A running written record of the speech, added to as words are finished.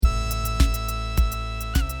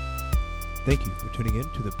Thank you for tuning in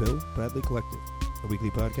to the Bill Bradley Collective, a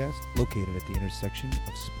weekly podcast located at the intersection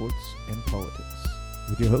of sports and politics,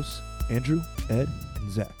 with your hosts, Andrew, Ed,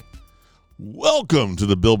 and Zach. Welcome to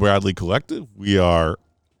the Bill Bradley Collective. We are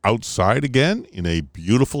outside again in a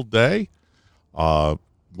beautiful day,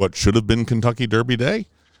 what should have been Kentucky Derby Day.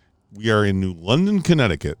 We are in New London,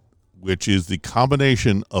 Connecticut, which is the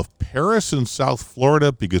combination of Paris and South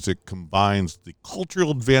Florida because it combines the cultural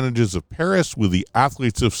advantages of Paris with the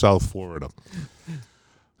athletes of South Florida.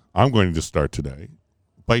 I'm going to start today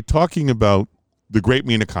by talking about the great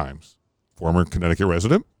Mina Kimes, former Connecticut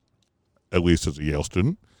resident, at least as a Yale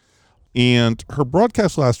student, and her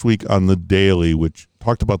broadcast last week on The Daily, which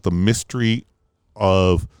talked about the mystery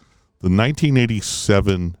of the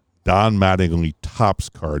 1987 Don Mattingly Topps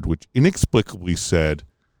card, which inexplicably said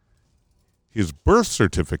his birth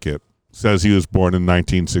certificate says he was born in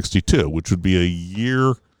 1962, which would be a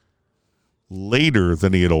year later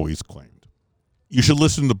than he had always claimed. You should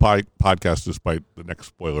listen to the podcast despite the next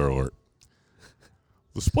spoiler alert.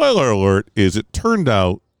 The spoiler alert is it turned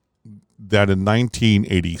out that in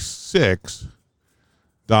 1986,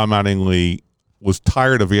 Don Mattingly was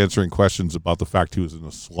tired of answering questions about the fact he was in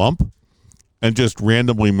a slump and just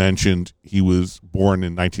randomly mentioned he was born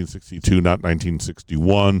in 1962, not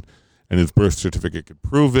 1961, and his birth certificate could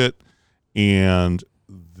prove it, and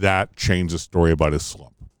that changed the story about his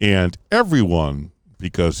slump. And everyone,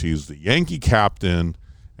 because he's the Yankee captain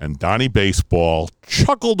and Donnie Baseball,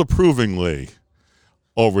 chuckled approvingly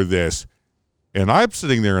over this. And I'm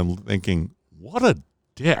sitting there and thinking, what a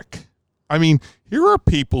dick. I mean, here are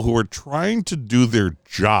people who are trying to do their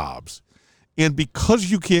jobs, and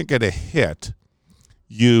because you can't get a hit,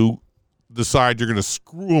 you decide you're going to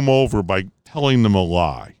screw them over by telling them a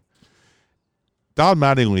lie. Don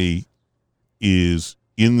Mattingly is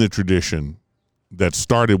in the tradition that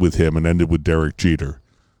started with him and ended with Derek Jeter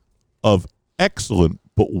of excellent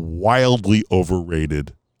but wildly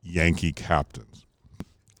overrated Yankee captains.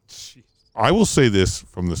 Jeez. I will say this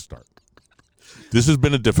from the start. This has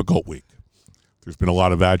been a difficult week. There's been a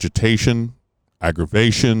lot of agitation,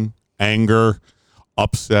 aggravation, anger,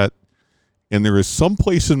 upset, and there is some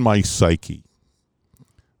place in my psyche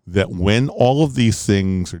that when all of these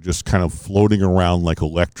things are just kind of floating around like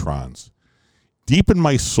electrons, deep in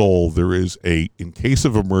my soul, there is a, in case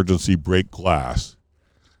of emergency, break glass.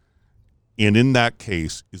 And in that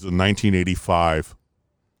case is the 1985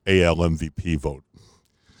 AL MVP vote.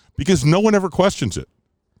 Because no one ever questions it.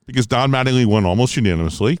 Because Don Mattingly won almost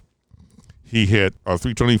unanimously. He hit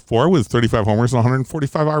 324 with 35 homers and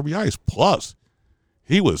 145 RBIs. Plus,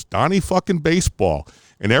 he was Donnie fucking Baseball.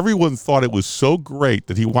 And everyone thought it was so great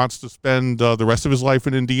that he wants to spend the rest of his life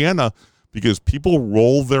in Indiana because people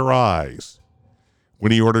roll their eyes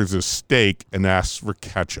when he orders a steak and asks for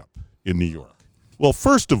ketchup in New York. Well,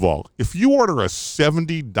 first of all, if you order a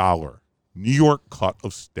 $70 New York cut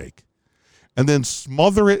of steak and then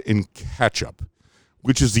smother it in ketchup,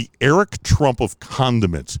 which is the Eric Trump of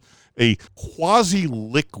condiments, a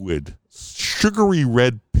quasi-liquid, sugary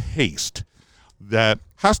red paste that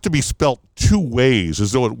has to be spelt two ways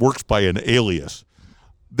as though it works by an alias,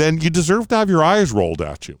 then you deserve to have your eyes rolled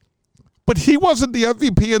at you. But he wasn't the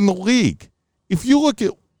MVP in the league. If you look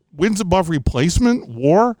at wins above replacement,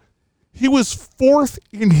 WAR, he was fourth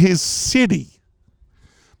in his city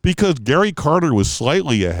because Gary Carter was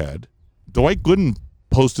slightly ahead. Dwight Gooden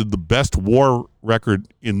posted the best WAR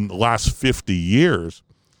record in the last 50 years.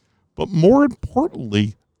 But more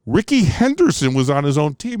importantly, Rickey Henderson was on his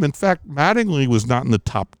own team. In fact, Mattingly was not in the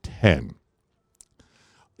top 10.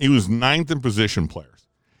 He was ninth in position players.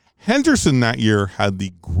 Henderson that year had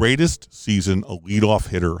the greatest season a leadoff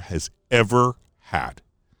hitter has ever had.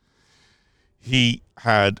 He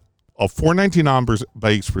had a .419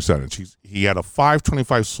 on-base percentage. He had a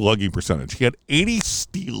 .525 slugging percentage. He had 80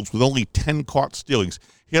 steals with only 10 caught stealings.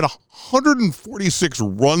 He had 146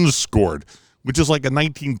 runs scored, which is like a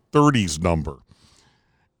 1930s number.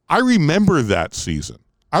 I remember that season.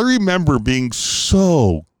 I remember being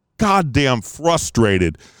so goddamn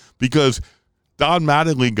frustrated because Don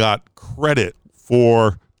Mattingly got credit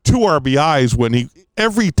for 2 RBIs when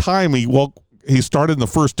every time he started in the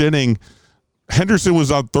first inning, Henderson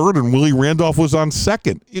was on third and Willie Randolph was on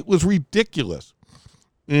second. It was ridiculous.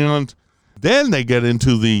 And then they get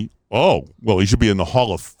into he should be in the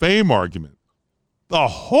Hall of Fame argument. The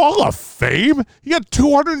Hall of Fame? He had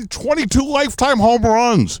 222 lifetime home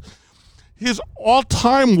runs. His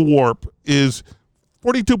all-time WARP is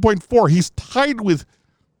 42.4. He's tied with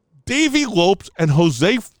Davey Lopes and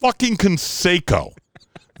Jose fucking Canseco.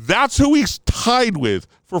 That's who he's tied with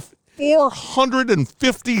for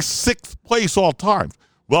 456th place all time.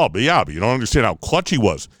 Well, but you don't understand how clutch he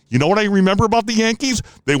was. You know what I remember about the Yankees?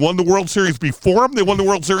 They won the World Series before him. They won the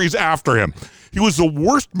World Series after him. He was the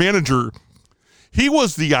worst manager. He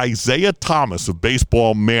was the Isaiah Thomas of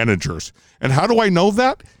baseball managers. And how do I know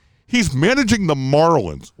that? He's managing the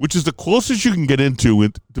Marlins, which is the closest you can get into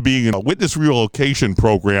to being in a witness relocation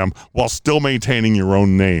program while still maintaining your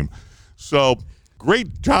own name. So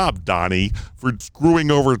great job, Donnie, for screwing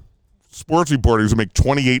over sports reporters who make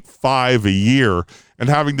 $28,500 a year and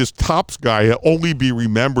having this Topps guy only be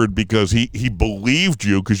remembered because he believed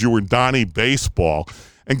you because you were Donnie Baseball.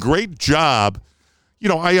 And great job.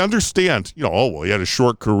 I understand, he had a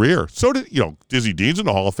short career. So did, Dizzy Dean's in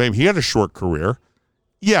the Hall of Fame. He had a short career.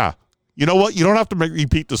 Yeah. You know what? You don't have to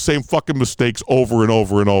repeat the same fucking mistakes over and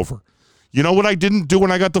over and over. You know what I didn't do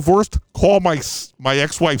when I got divorced? Call my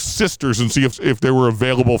ex-wife's sisters and see if they were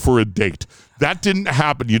available for a date. That didn't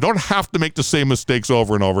happen. You don't have to make the same mistakes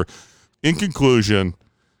over and over. In conclusion,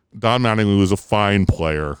 Don Mattingly was a fine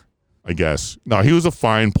player, I guess. No, he was a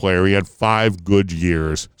fine player. He had 5 good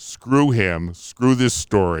years. Screw him. Screw this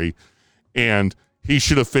story. And he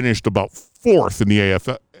should have finished about 4th in the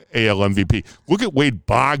AL MVP. Look at Wade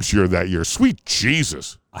Boggs' year that year. Sweet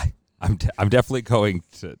Jesus. I'm definitely going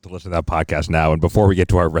to listen to that podcast now. And before we get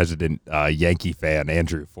to our resident Yankee fan,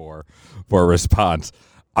 Andrew, for a response,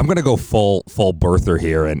 I'm going to go full birther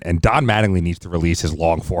here. And Don Mattingly needs to release his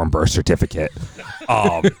long-form birth certificate.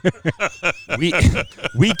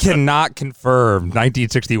 We cannot confirm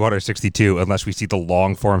 1961 or 62 unless we see the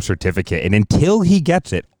long-form certificate. And until he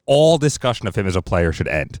gets it, all discussion of him as a player should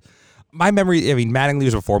end. My memory, Mattingly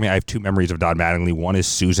was before me. I have 2 memories of Don Mattingly. One is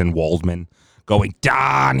Susan Waldman going,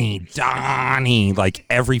 Donnie, like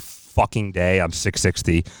every fucking day on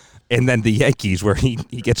 660. And then the Yankees where he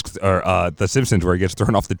gets, or the Simpsons where he gets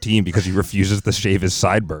thrown off the team because he refuses to shave his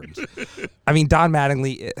sideburns. Don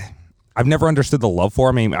Mattingly, I've never understood the love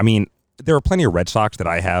for him. There are plenty of Red Sox that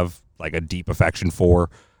I have like a deep affection for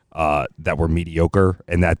that were mediocre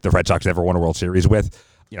and that the Red Sox never won a World Series with.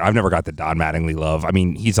 I've never got the Don Mattingly love.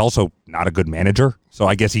 He's also not a good manager, so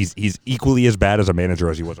I guess he's equally as bad as a manager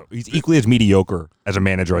as he was. He's equally as mediocre as a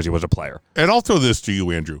manager as he was a player. And I'll throw this to you,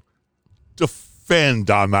 Andrew. Defend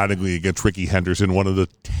Don Mattingly against Rickey Henderson, one of the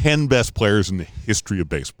 10 best players in the history of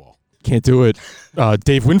baseball. Can't do it.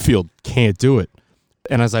 Dave Winfield can't do it.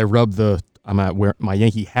 And as I rub my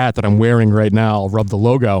Yankee hat that I'm wearing right now, I'll rub the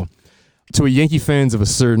logo. To a Yankee fans of a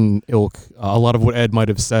certain ilk, a lot of what Ed might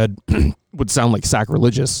have said would sound like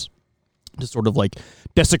sacrilegious to sort of like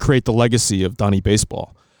desecrate the legacy of Donnie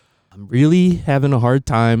Baseball. I'm really having a hard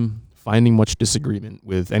time finding much disagreement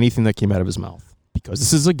with anything that came out of his mouth because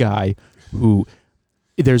this is a guy who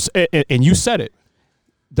and you said it,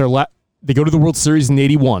 they go to the World Series in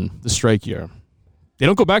 81, the strike year. They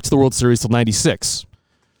don't go back to the World Series till 96.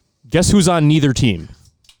 Guess who's on neither team?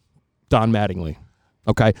 Don Mattingly.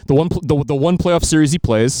 Okay, the one playoff series he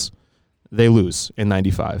plays, they lose in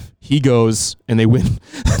 95. He goes and they win.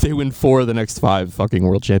 They win 4 of the next 5 fucking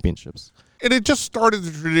world championships. And it just started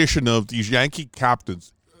the tradition of these Yankee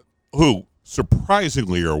captains, who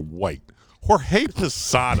surprisingly are white. Jorge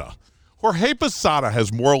Posada. Jorge Posada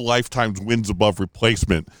has more lifetime wins above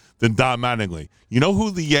replacement than Don Mattingly. You know who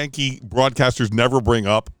the Yankee broadcasters never bring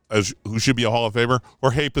up as who should be a Hall of Famer?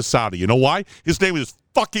 Jorge Posada. You know why? His name is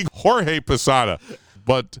fucking Jorge Posada.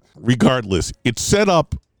 But regardless, it set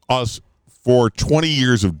up us for 20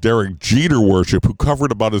 years of Derek Jeter worship, who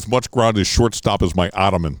covered about as much ground as shortstop as my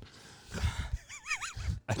ottoman.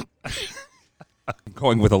 I'm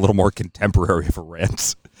going with a little more contemporary for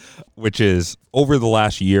rants, which is over the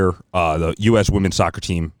last year, the U.S. women's soccer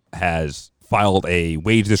team has filed a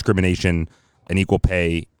wage discrimination and equal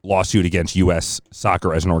pay lawsuit against U.S.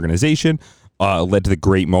 soccer as an organization. Led to the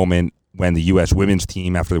great moment when the U.S. women's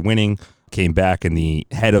team, after winning, came back, and the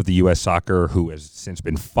head of the U.S. soccer, who has since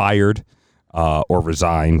been fired or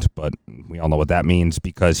resigned, but we all know what that means,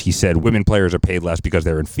 because he said women players are paid less because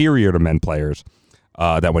they're inferior to men players,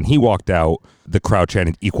 that when he walked out, the crowd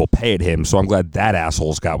chanted equal pay at him, so I'm glad that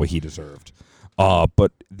asshole's got what he deserved.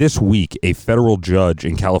 But this week, a federal judge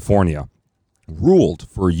in California ruled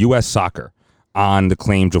for U.S. soccer on the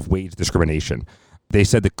claims of wage discrimination. They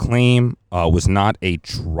said the claim was not a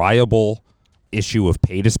triable issue of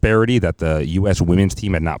pay disparity, that the U.S. women's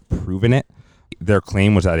team had not proven it. Their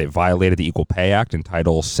claim was that it violated the Equal Pay Act and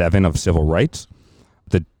Title VII of Civil Rights.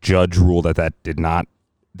 The judge ruled that they didn't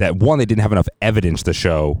have enough evidence to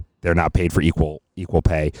show they're not paid for equal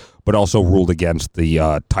pay, but also ruled against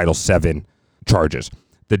the Title VII charges.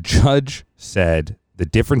 The judge said the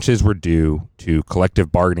differences were due to collective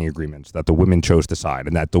bargaining agreements that the women chose to sign,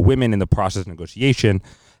 and that the women in the process of negotiation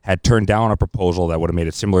had turned down a proposal that would have made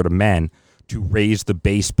it similar to men to raise the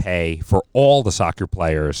base pay for all the soccer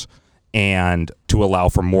players and to allow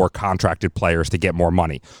for more contracted players to get more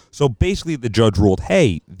money. So basically the judge ruled,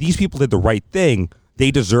 hey, these people did the right thing.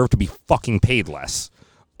 They deserve to be fucking paid less.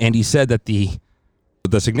 And he said that the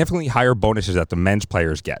significantly higher bonuses that the men's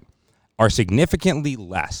players get are significantly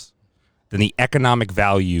less than the economic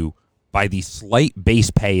value by the slight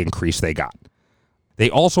base pay increase they got. They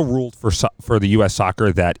also ruled for the U.S.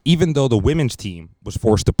 soccer that even though the women's team was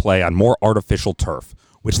forced to play on more artificial turf,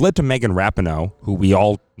 which led to Megan Rapinoe, who we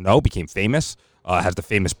all know became famous, has the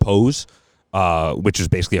famous pose, which is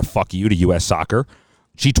basically a fuck you to U.S. soccer.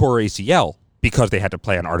 She tore her ACL because they had to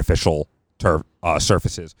play on artificial turf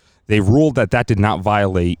surfaces. They ruled that did not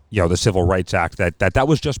violate, the Civil Rights Act, that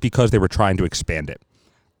was just because they were trying to expand it.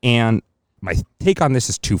 And my take on this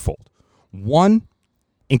is twofold. One,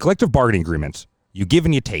 in collective bargaining agreements, you give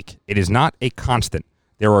and you take. It is not a constant.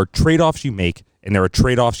 There are trade-offs you make, and there are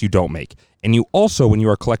trade-offs you don't make. And you also, when you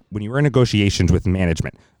are in negotiations with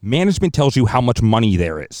management tells you how much money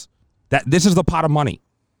there is. That this is the pot of money.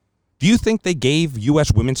 Do you think they gave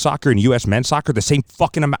U.S. women's soccer and U.S. men's soccer the same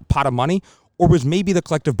fucking pot of money, or was maybe the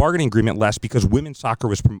collective bargaining agreement less because women's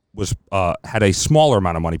soccer had a smaller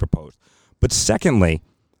amount of money proposed? But secondly,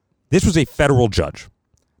 this was a federal judge.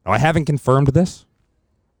 Now I haven't confirmed this,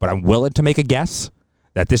 but I'm willing to make a guess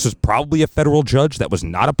that this was probably a federal judge that was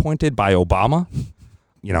not appointed by Obama,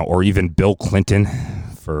 or even Bill Clinton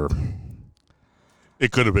for...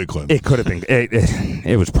 It could have been Clinton. It could have been.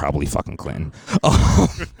 It was probably fucking Clinton.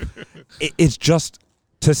 It's just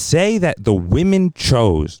to say that the women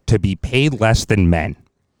chose to be paid less than men.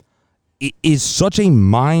 It is such a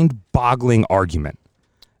mind-boggling argument.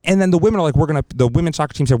 And then the women are like, the women's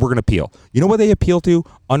soccer team said, we're going to appeal. You know where they appeal to?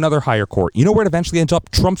 Another higher court. You know where it eventually ends up?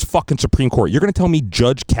 Trump's fucking Supreme Court. You're going to tell me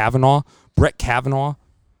Judge Kavanaugh, Brett Kavanaugh,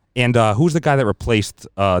 and who's the guy that replaced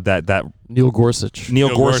that Neil Gorsuch. Neil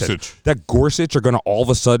Gorsuch. That Gorsuch are going to all of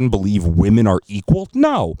a sudden believe women are equal?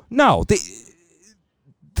 No.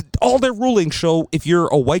 All their rulings show if you're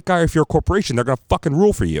a white guy or if you're a corporation, they're going to fucking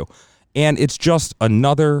rule for you. And it's just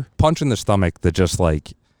another punch in the stomach that just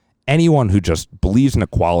like anyone who just believes in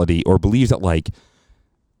equality or believes that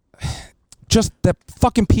just that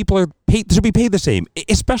fucking people are paid should be paid the same,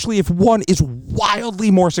 especially if one is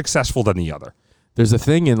wildly more successful than the other. There's a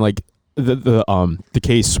thing in the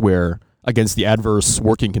case where against the adverse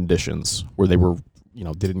working conditions where they were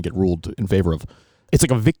didn't get ruled in favor of. It's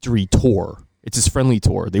like a victory tour. It's this friendly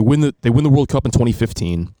tour. They win the World Cup in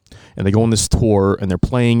 2015, and they go on this tour and they're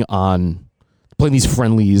playing these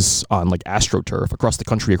friendlies on AstroTurf across the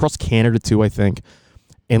country, across Canada too, I think.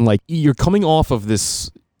 And you're coming off of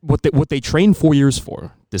this what they trained 4 years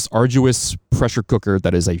for, this arduous pressure cooker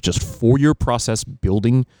that is a just 4-year process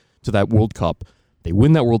building to that World Cup. They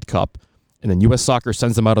win that World Cup, and then U.S. Soccer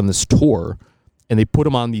sends them out on this tour, and they put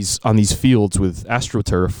them on these fields with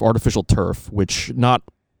AstroTurf, artificial turf, which not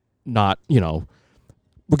look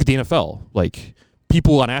at the NFL.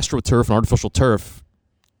 People on AstroTurf and artificial turf,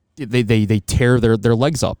 they tear their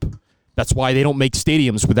legs up. That's why they don't make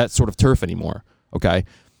stadiums with that sort of turf anymore. Okay,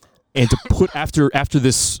 and to put after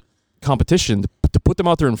this competition to put them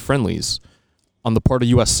out there in friendlies on the part of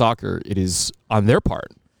U.S. Soccer, it is on their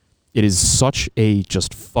part. It is such a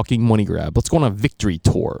just fucking money grab. Let's go on a victory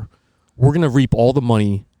tour. We're gonna reap all the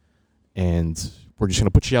money, and we're just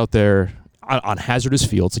gonna put you out there on hazardous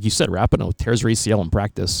fields, like you said. Rapinoe tears her ACL in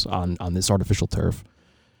practice on this artificial turf.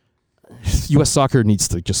 U.S. Soccer needs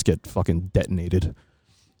to just get fucking detonated.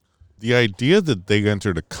 The idea that they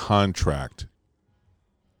entered a contract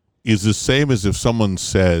is the same as if someone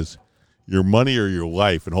says your money or your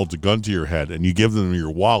life and holds a gun to your head and you give them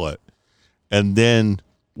your wallet, and then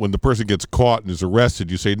when the person gets caught and is arrested,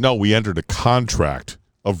 you say, no, we entered a contract,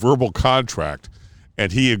 a verbal contract,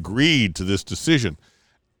 and he agreed to this decision.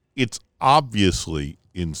 It's obviously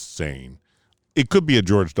insane. It could be a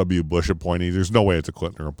George W. Bush appointee. There's no way it's a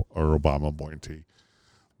Clinton or Obama appointee.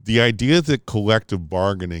 The idea that collective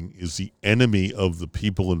bargaining is the enemy of the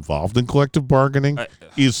people involved in collective bargaining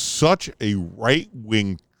is such a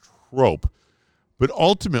right-wing trope. But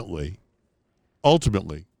ultimately,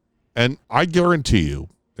 and I guarantee you,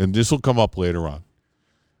 and this will come up later on,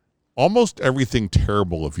 almost everything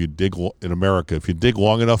terrible in America, if you dig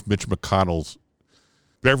long enough, Mitch McConnell's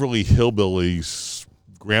Beverly Hillbillies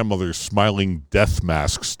grandmother's smiling death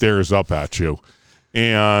mask stares up at you.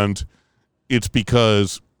 And it's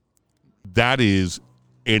because that is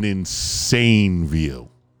an insane view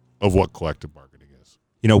of what collective bargaining is.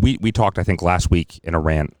 We talked, I think, last week in a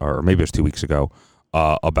rant, or maybe it was 2 weeks ago,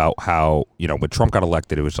 about how, when Trump got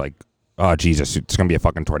elected, it was like, oh, Jesus, it's going to be a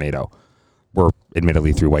fucking tornado. We're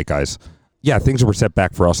admittedly 3 white guys. yeah, things were set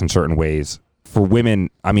back for us in certain ways. For women,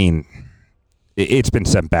 I mean, it's been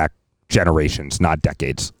set back generations, not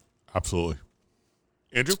decades. Absolutely.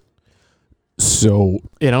 Andrew? So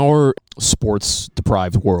in our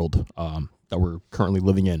sports-deprived world that we're currently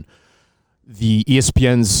living in, the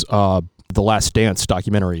ESPN's The Last Dance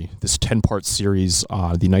documentary, this 10-part series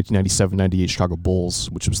on the 1997-98 Chicago Bulls,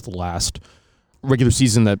 which was the last regular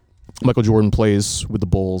season that Michael Jordan plays with the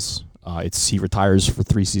Bulls. He retires for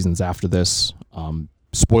 3 seasons after this.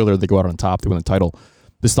 Spoiler, they go out on top, they win the title.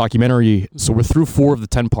 This documentary, so we're through 4 of the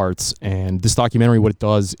 10 parts, and this documentary, what it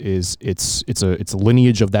does is it's a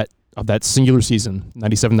lineage of that singular season,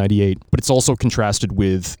 97-98, but it's also contrasted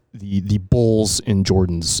with the Bulls in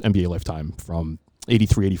Jordan's NBA lifetime from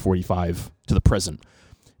 83, 84, 85 to the present.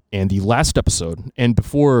 And the last episode, and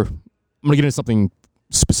before, I'm going to get into something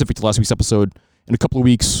specific to last week's episode. In a couple of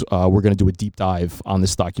weeks, we're going to do a deep dive on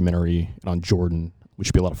this documentary and on Jordan, which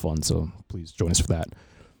should be a lot of fun, so please join us for that.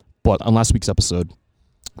 But on last week's episode,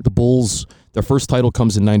 the Bulls, their first title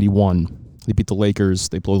comes in 91. They beat the Lakers.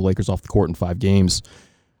 They blow the Lakers off the court in 5 games.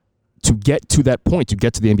 To get to that point, to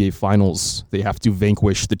get to the NBA Finals, they have to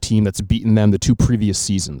vanquish the team that's beaten them the 2 previous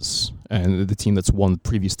seasons, and the team that's won the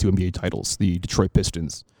previous 2 NBA titles, the Detroit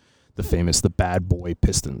Pistons, the bad boy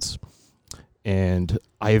Pistons. And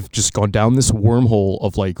I've just gone down this wormhole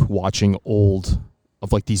of like watching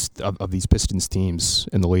these Pistons teams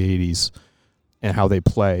in the late 80s and how they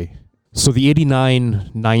play. So the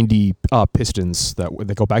 89-90 Pistons that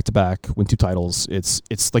they go back to back, win 2 titles.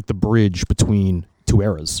 It's like the bridge between 2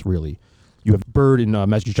 eras, really. You have Bird and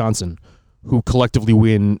Magic Johnson, who collectively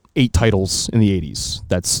win 8 titles in the 80s.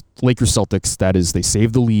 That's Lakers Celtics. That is, they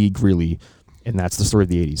saved the league, really, and that's the story of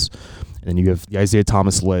the 80s. And then you have the Isaiah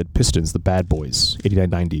Thomas-led Pistons, the bad boys,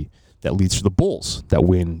 89-90, that leads to the Bulls that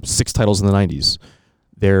win 6 titles in the 90s.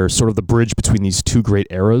 They're sort of the bridge between these 2 great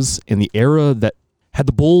eras, and the era that had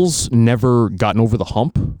the Bulls never gotten over the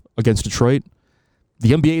hump against Detroit,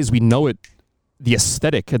 the NBA as we know it, the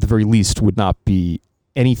aesthetic at the very least would not be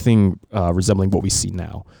anything resembling what we see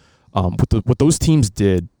now. What those teams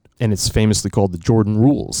did, and it's famously called the Jordan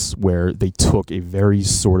Rules, where they took a very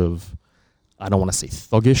sort of, I don't want to say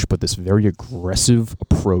thuggish, but this very aggressive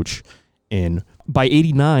approach. And by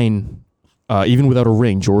 89, even without a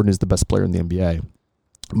ring, Jordan is the best player in the NBA.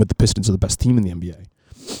 But the Pistons are the best team in the NBA.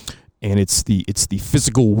 And it's the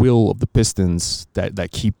physical will of the Pistons that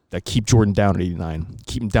keep Jordan down at 89,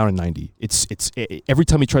 keep him down at 90. It's every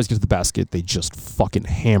time he tries to get to the basket, they just fucking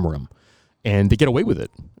hammer him, and they get away with it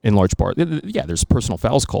in large part. Yeah, there's personal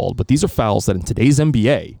fouls called, but these are fouls that in today's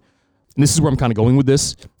NBA, and this is where I'm kind of going with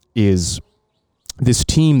this, is this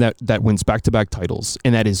team that wins back-to-back titles,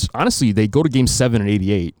 and that is honestly they go to Game 7 in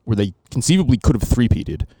 '88 where they conceivably could have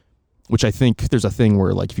three-peated, which I think there's a thing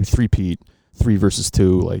where like if you three-peat 3 versus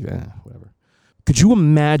 2, like, whatever. Could you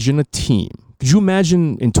imagine a team? Could you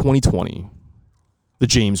imagine in 2020 the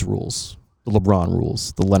James rules, the LeBron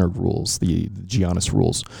rules, the Leonard rules, the Giannis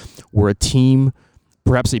rules, where a team,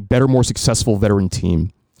 perhaps a better, more successful veteran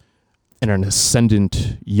team, and an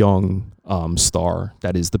ascendant young star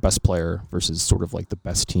that is the best player versus sort of like the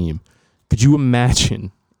best team? Could you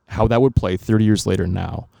imagine how that would play 30 years later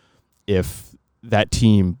now if that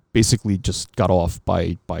team basically just got off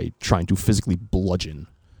by trying to physically bludgeon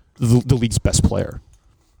the league's best player?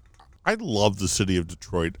 I love the city of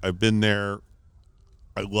Detroit. I've been there.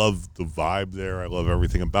 I love the vibe there. I love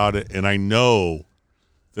everything about it. And I know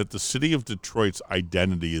that the city of Detroit's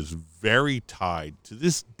identity is very tied to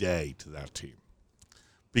this day to that team.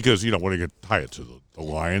 Because, you know, when you tie it to the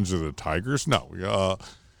Lions or the Tigers, no.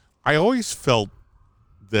 I always felt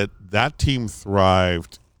that team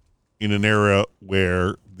thrived in an era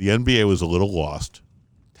where the NBA was a little lost,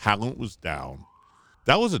 talent was down.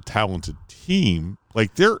 That was a talented team.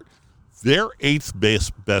 Like their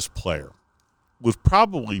 8th best player was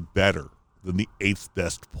probably better than the 8th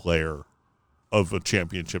best player of a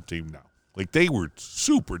championship team now. Like they were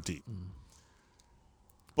super deep.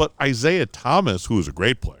 But Isaiah Thomas, who was a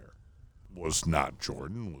great player, was not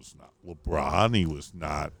Jordan, was not LeBron, he was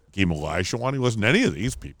not Hakeem Olajuwon, he wasn't any of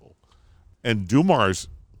these people. And Dumars,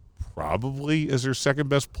 probably as their 2nd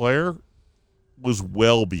best player, was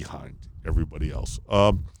well behind everybody else.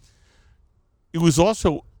 It was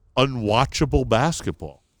also unwatchable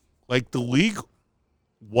basketball. Like the league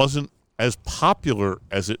wasn't as popular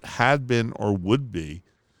as it had been or would be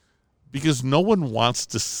because no one wants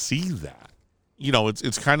to see that. You know,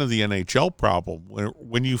 it's kind of the NHL problem.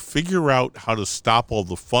 When you figure out how to stop all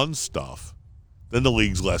the fun stuff, then the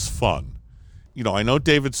league's less fun. You know, I know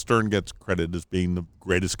David Stern gets credit as being the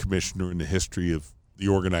greatest commissioner in the history of the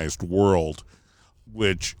organized world,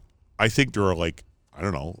 which I think there are I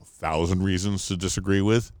don't know, 1,000 reasons to disagree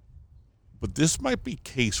with. But this might be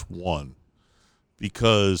case one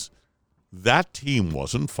because that team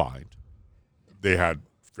wasn't fined. They had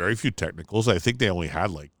very few technicals. I think they only had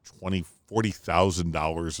like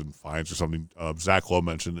 $40,000 in fines or something. Zach Lowe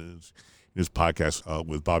mentioned in his podcast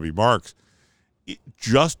with Bobby Marks. It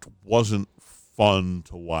just wasn't fun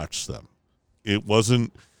to watch them. It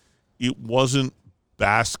wasn't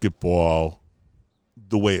basketball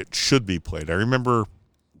the way it should be played. I remember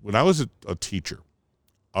when I was a teacher,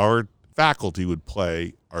 our faculty would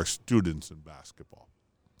play our students in basketball.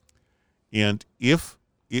 And if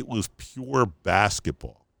it was pure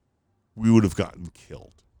basketball, we would have gotten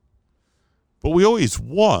killed. But we always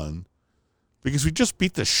won because we just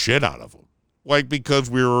beat the shit out of them. Like because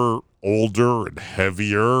we were older and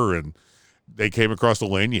heavier and they came across the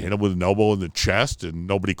lane, you hit them with an elbow in the chest and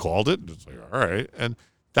nobody called it. And it's like, all right. And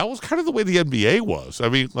that was kind of the way the NBA was. I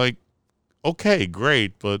mean, like, okay,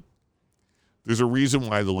 great, but there's a reason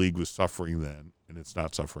why the league was suffering then, and it's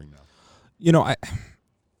not suffering now. You know,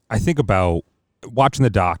 I think about watching the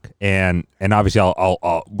doc, and obviously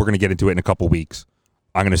we're going to get into it in a couple weeks.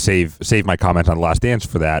 I'm going to save my comment on The Last Dance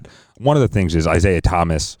for that. One of the things is Isaiah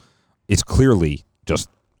Thomas is clearly just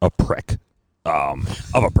a prick of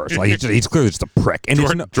a person. Like he's clearly just a prick. And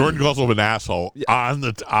Jordan calls him an asshole on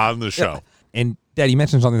the show. Yeah. And Dad, you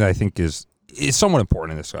mentioned something that I think is somewhat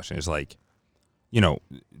important in this discussion. Is like, you know,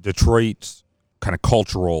 Detroit's kind of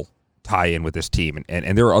cultural tie-in with this team,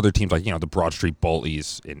 and there are other teams like, you know, the Broad Street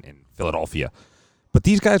Bullies in Philadelphia, but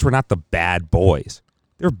these guys were not the bad boys.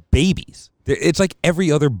 They're babies. It's like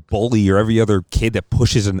every other bully or every other kid that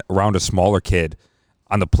pushes around a smaller kid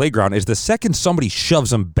on the playground is the second somebody shoves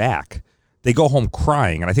them back, they go home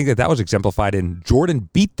crying. And I think that was exemplified in Jordan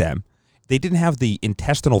beat them. They didn't have the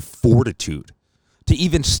intestinal fortitude to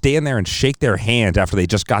even stand there and shake their hands after they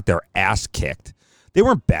just got their ass kicked. They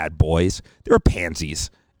weren't bad boys. They were pansies.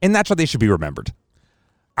 And that's how they should be remembered.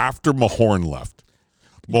 After Mahorn left.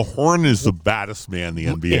 Mahorn is the baddest man the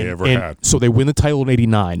NBA ever had. So they win the title in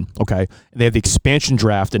 89, okay? And they have the expansion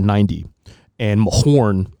draft in 90. And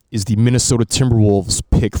Mahorn is the Minnesota Timberwolves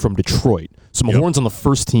pick from Detroit. So Mahorn's on the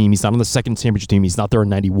first team. He's not on the second championship team. He's not there in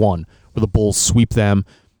 91, where the Bulls sweep them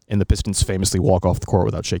and the Pistons famously walk off the court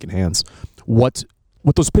without shaking hands. What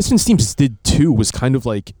those Pistons teams did, too, was kind of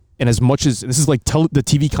like, and as much as this is like the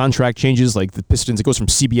TV contract changes, like the Pistons, it goes from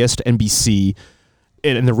CBS to NBC,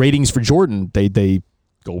 and the ratings for Jordan, they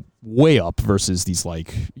go way up versus these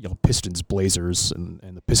like, you know, Pistons Blazers and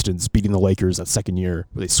the Pistons beating the Lakers that second year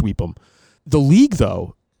where they sweep them. The league,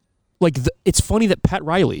 though, like it's funny that Pat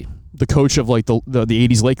Riley, the coach of like the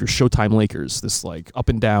 80s Lakers, Showtime Lakers, this like up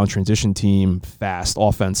and down transition team, fast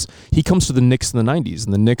offense, he comes to the Knicks in the 90s,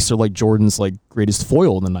 and the Knicks are like Jordan's like greatest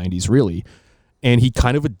foil in the 90s, really. And he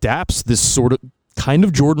kind of adapts this sort of kind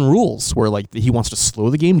of Jordan rules where like he wants to slow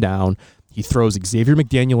the game down. He throws Xavier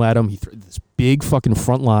McDaniel at him. He throws this big fucking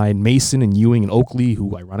front line, Mason and Ewing and Oakley,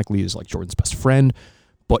 who ironically is like Jordan's best friend.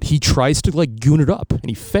 But he tries to like goon it up, and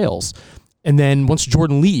he fails. And then once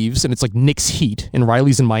Jordan leaves, and it's like Knicks Heat, and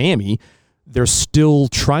Riley's in Miami, they're still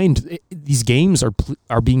trying to. These games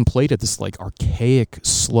are being played at this like archaic,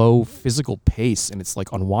 slow, physical pace, and it's like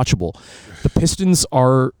unwatchable. The Pistons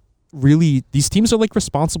are really, these teams are like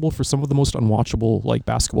responsible for some of the most unwatchable like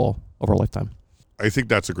basketball of our lifetime. I think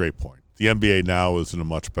that's a great point. The NBA now is in a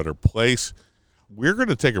much better place. We're going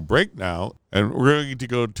to take a break now, and we're going to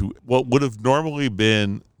go to what would have normally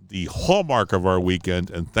been the hallmark of our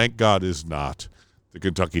weekend, and thank God is not, the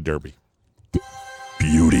Kentucky Derby.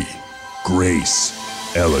 Beauty, grace,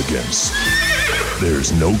 elegance.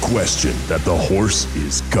 There's no question that the horse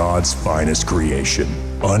is God's finest creation,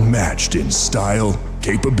 unmatched in style,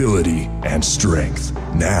 capability, and strength.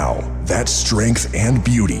 Now, that strength and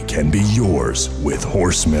beauty can be yours with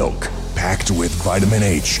horse milk. Packed with vitamin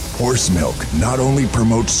H, horse milk not only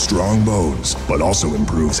promotes strong bones, but also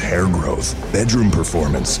improves hair growth, bedroom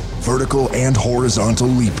performance, vertical and horizontal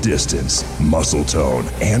leap distance, muscle tone,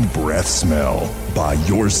 and breath smell. Buy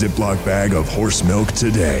your Ziploc bag of horse milk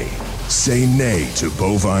today. Say nay to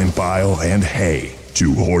bovine bile and hay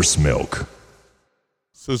to horse milk.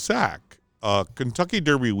 So, Zach, Kentucky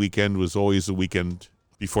Derby weekend was always the weekend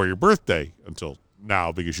before your birthday until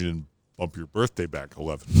now, because you didn't bump your birthday back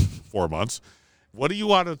 4 months. What do you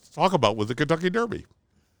want to talk about with the Kentucky Derby?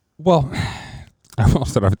 Well, I will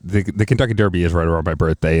start off. The Kentucky Derby is right around my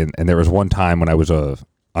birthday, and there was one time when I was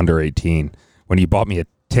under 18 when he bought me a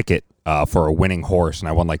ticket for a winning horse, and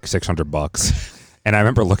I won like $600. And I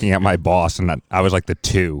remember looking at my boss, and I was like the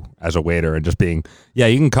 2 as a waiter, and just being, yeah,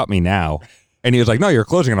 you can cut me now. And he was like, no, you're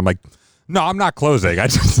closing. And I'm like, No, I'm not closing. I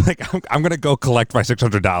just I'm gonna go collect my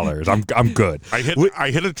 $600. I'm good. I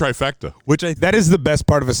hit a trifecta. That is the best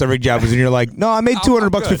part of a serving job is when you're like, no, I made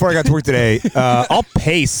 $200 before I got to work today. I'll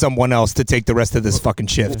pay someone else to take the rest of this fucking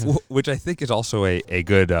shift. Which I think is also a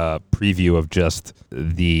good preview of just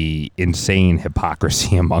the insane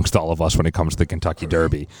hypocrisy amongst all of us when it comes to the Kentucky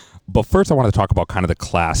Derby. But first, I want to talk about kind of the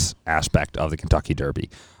class aspect of the Kentucky Derby.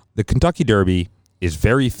 The Kentucky Derby is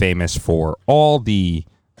very famous for all the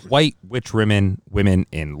white rich women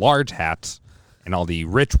in large hats and all the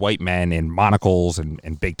rich white men in monocles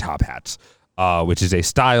and big top hats, which is a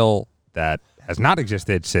style that has not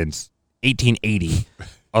existed since 1880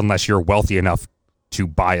 unless you're wealthy enough to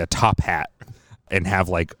buy a top hat and have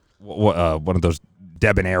like one of those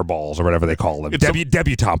debonair balls or whatever they call them,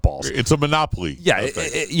 debutante balls. It's a monopoly. Yeah,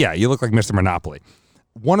 yeah, you look like Mr. Monopoly.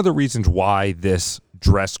 One of the reasons why this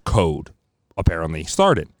dress code apparently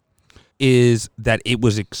started is that it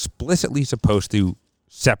was explicitly supposed to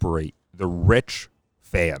separate the rich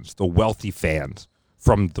fans, the wealthy fans,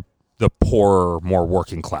 from the poorer, more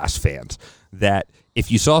working class fans. That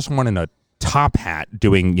if you saw someone in a top hat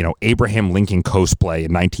doing, Abraham Lincoln cosplay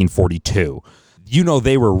in 1942,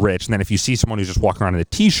 they were rich. And then if you see someone who's just walking around in a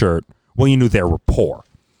T-shirt, well, you knew they were poor.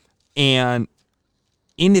 And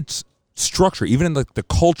in its structure, even in the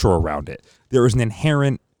culture around it, there is an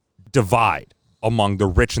inherent divide among the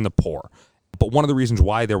rich and the poor. But one of the reasons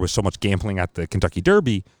why there was so much gambling at the Kentucky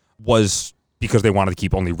Derby was because they wanted to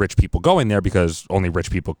keep only rich people going there because only rich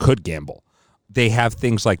people could gamble. They have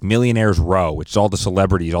things like Millionaires Row, which is all the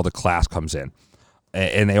celebrities, all the class comes in.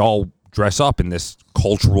 And they all dress up in this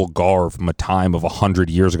cultural garb from a time of 100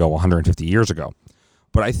 years ago, 150 years ago.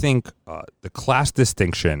 But I think the class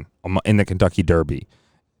distinction in the Kentucky Derby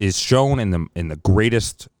is shown in the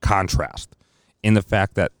greatest contrast in the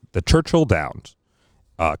fact that the Churchill Downs,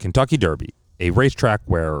 Kentucky Derby, a racetrack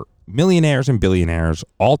where millionaires and billionaires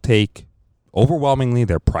all take overwhelmingly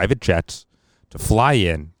their private jets to fly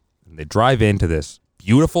in, and they drive into this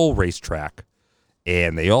beautiful racetrack,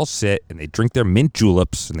 and they all sit and they drink their mint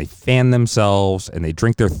juleps and they fan themselves and they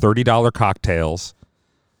drink their $30 cocktails.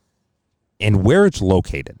 And where it's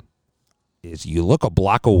located is you look a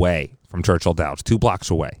block away from Churchill Downs, 2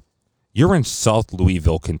 blocks away. You're in South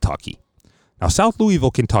Louisville, Kentucky. Now, South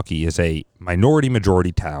Louisville, Kentucky is a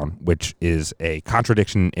minority-majority town, which is a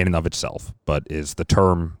contradiction in and of itself, but is the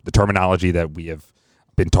terminology that we have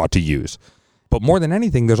been taught to use. But more than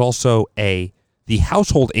anything, there's also the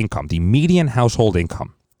household income, the median household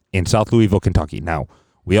income in South Louisville, Kentucky. Now,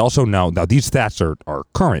 we also know, these stats are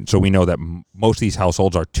current, so we know that most of these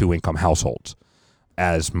households are 2-income households,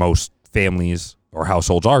 as most families or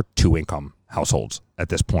households are 2-income households at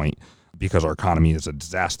this point because our economy is a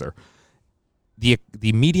disaster. The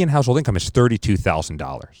median household income is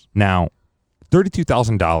 $32,000. Now,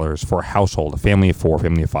 $32,000 for a household, a family of 4,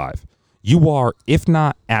 family of 5. You are, if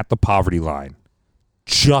not at the poverty line,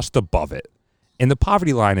 just above it. And the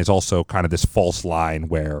poverty line is also kind of this false line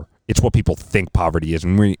where it's what people think poverty is.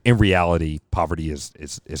 And in reality, poverty is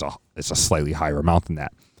a slightly higher amount than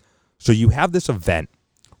that. So you have this event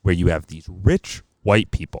where you have these rich white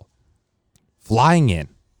people flying in,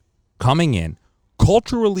 coming in,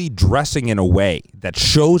 culturally dressing in a way that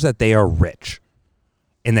shows that they are rich.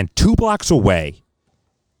 And then 2 blocks away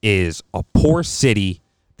is a poor city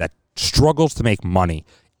that struggles to make money.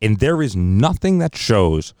 And there is nothing that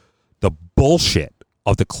shows the bullshit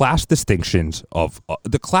of the class distinctions of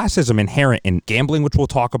the classism inherent in gambling, which we'll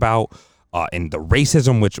talk about, and the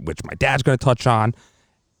racism, which my dad's going to touch on,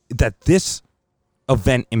 that this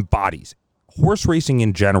event embodies. Horse racing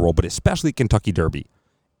in general, but especially Kentucky Derby,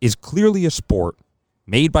 is clearly a sport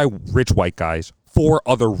made by rich white guys for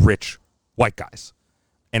other rich white guys.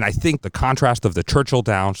 And I think the contrast of the Churchill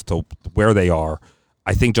Downs to where they are,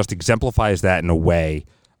 I think just exemplifies that in a way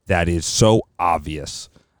that is so obvious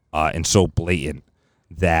and so blatant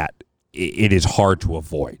that it is hard to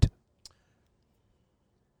avoid.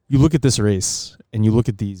 You look at this race and you look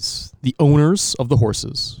at the owners of the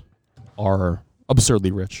horses are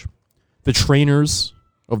absurdly rich. The trainers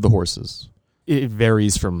of the horses, it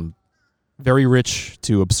varies from very rich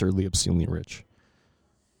to absurdly, obscenely rich.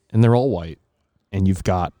 And they're all white. And you've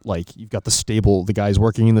got the stable, the guys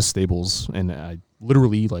working in the stables, and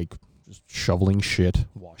literally just shoveling shit,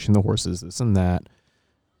 washing the horses, this and that.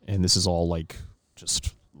 And this is all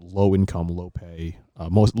just low income, low pay,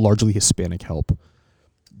 most largely Hispanic help.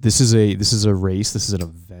 This is a race. This is an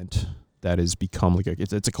event that has become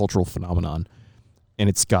it's a cultural phenomenon, and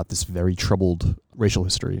it's got this very troubled racial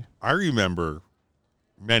history. I remember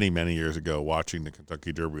many, many years ago watching the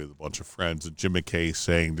Kentucky Derby with a bunch of friends, and Jim McKay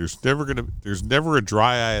saying, "There's never a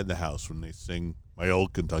dry eye in the house when they sing My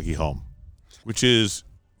Old Kentucky Home." which is,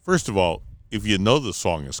 first of all, if you know the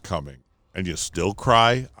song is coming and you still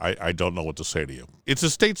cry, I don't know what to say to you. It's a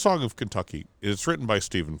state song of Kentucky. It's written by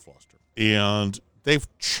Stephen Foster. And they've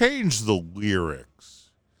changed the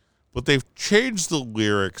lyrics, but they've changed the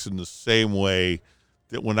lyrics in the same way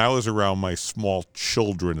that when I was around my small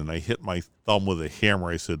children and I hit my thumb with a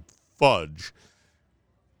hammer, I said, fudge.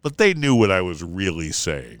 But they knew what I was really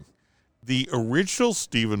saying. The original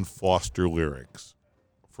Stephen Foster lyrics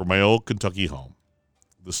for my old Kentucky home,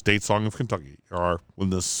 the state song of Kentucky, are, when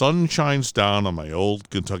the sun shines down on my old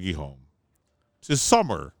Kentucky home, 'tis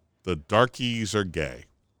summer, the darkies are gay.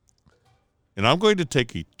 And I'm going to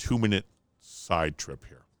take a 2-minute side trip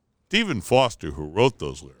here. Stephen Foster, who wrote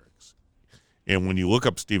those lyrics, and when you look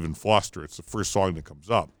up Stephen Foster, it's the first song that comes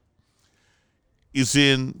up, is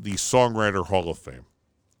in the Songwriter Hall of Fame.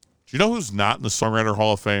 Do you know who's not in the Songwriter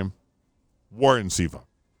Hall of Fame? Warren Zevon.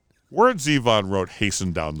 Warren Zevon wrote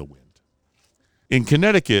Hasten Down the Wind. In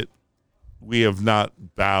Connecticut, we have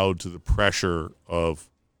not bowed to the pressure of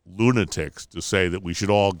lunatics to say that we should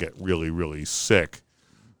all get really, really sick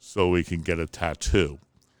so we can get a tattoo.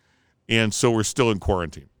 And so we're still in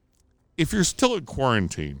quarantine. If you're still in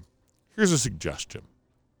quarantine, here's a suggestion.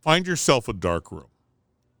 Find yourself a dark room.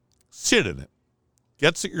 Sit in it.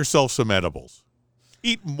 Get yourself some edibles.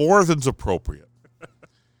 Eat more than's appropriate.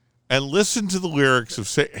 And listen to the lyrics of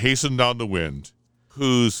Hasten Down the Wind,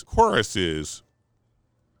 whose chorus is,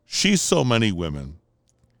 she's so many women,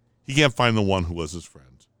 he can't find the one who was his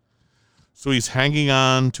friend. So he's hanging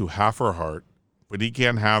on to half her heart, but he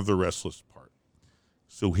can't have the restless part.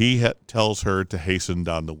 So he tells her to hasten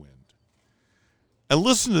down the wind. And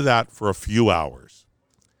listen to that for a few hours.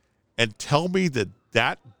 And tell me that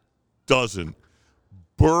that doesn't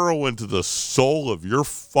burrow into the soul of your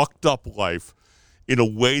fucked up life in a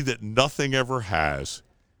way that nothing ever has.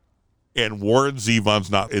 And Warren Zevon's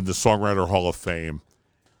not in the Songwriter Hall of Fame.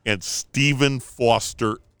 And Stephen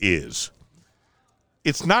Foster is.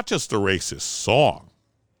 It's not just a racist song.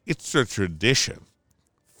 It's a tradition.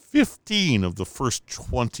 15 of the first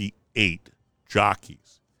 28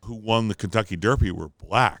 jockeys who won the Kentucky Derby were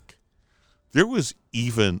black. There was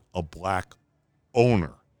even a black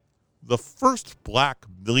owner. The first black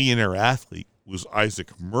millionaire athlete was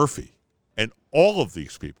Isaac Murphy. And all of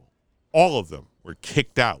these people, all of them, were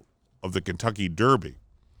kicked out of the Kentucky Derby.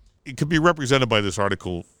 It could be represented by this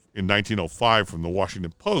article in 1905 from the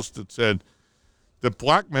Washington Post that said that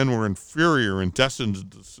black men were inferior and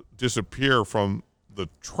destined to disappear from the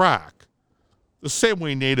track the same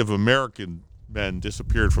way Native American men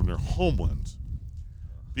disappeared from their homelands.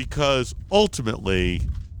 Because ultimately,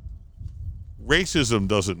 racism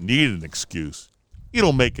doesn't need an excuse.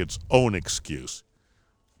 It'll make its own excuse.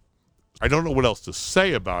 I don't know what else to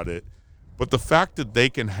say about it, but the fact that they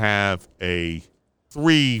can have a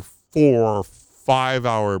 3, 4,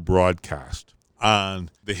 5-hour broadcast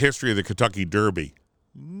on the history of the Kentucky Derby,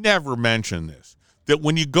 never mention this. That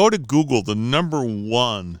when you go to Google, the number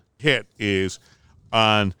one hit is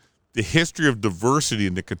on the history of diversity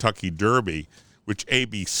in the Kentucky Derby, which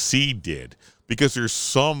ABC did, because there's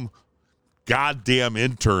some goddamn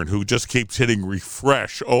intern who just keeps hitting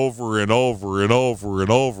refresh over and over and over and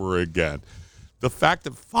over again. The fact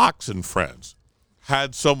that Fox and Friends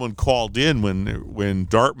had someone called in when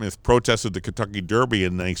Dartmouth protested the Kentucky Derby,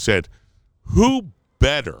 and they said, who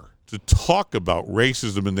better to talk about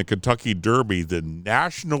racism in the Kentucky Derby than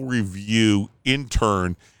National Review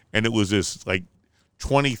intern, and it was this like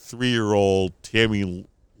 23-year-old Tammy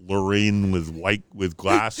Lorraine with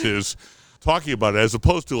glasses talking about it, as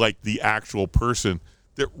opposed to like the actual person.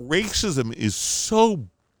 That racism is so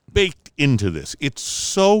baked into this. It's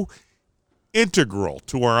so integral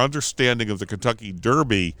to our understanding of the Kentucky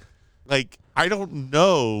Derby. Like, I don't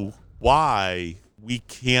know why we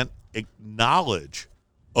can't acknowledge,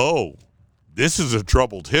 oh, this is a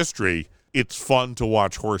troubled history. It's fun to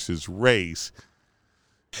watch horses race.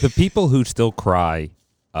 The people who still cry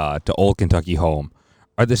to Old Kentucky Home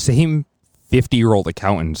are the same 50-year-old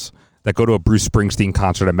accountants that go to a Bruce Springsteen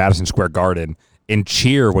concert at Madison Square Garden and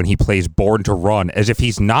cheer when he plays Born to Run, as if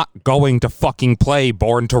he's not going to fucking play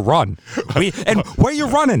Born to Run. And where are you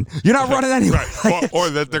running? You're not running anywhere. Right. Or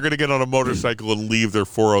that they're going to get on a motorcycle and leave their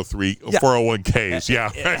 401ks. Yeah.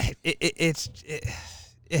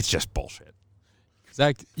 It's just bullshit.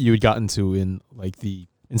 Zach, you had gotten to in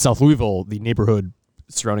South Louisville, the neighborhood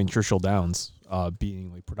surrounding Churchill Downs,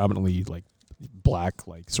 being like predominantly like black,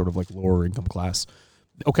 like sort of like lower income class.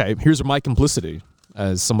 Okay, here's my complicity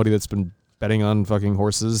as somebody that's been betting on fucking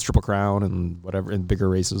horses, Triple Crown, and whatever, and bigger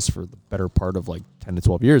races for the better part of like 10 to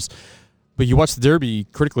 12 years. But you watch the Derby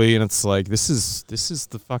critically, and it's like this is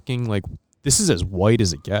the fucking like this is as white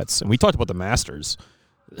as it gets. And we talked about the Masters.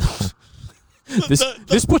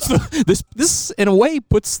 This puts this in a way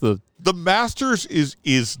puts the Masters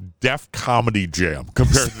is Def Comedy Jam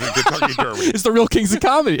compared to the Kentucky Derby. It's the real Kings of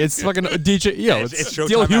Comedy. It's fucking DJ, it's Showtime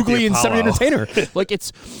Dale at the Hughley and Seven Apollo. Entertainer. Like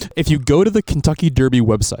if you go to the Kentucky Derby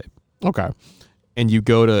website, okay, and you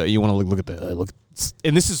want to look at the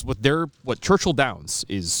and this is what Churchill Downs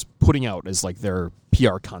is putting out as like their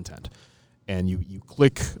PR content, and you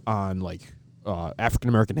click on like African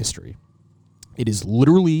American history. It is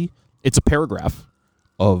literally it's a paragraph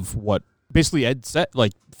of what basically Ed said.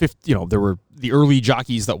 Like there were the early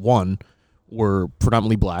jockeys that won were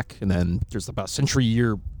predominantly black, and then there's about a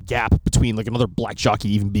century-year gap between like another black jockey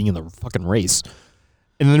even being in the fucking race.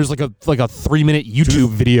 And then there's like a 3-minute YouTube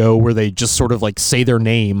video where they just sort of like say their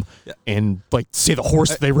name and like say the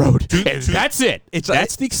horse they rode. And that's it.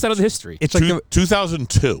 That's the extent of the history. It's like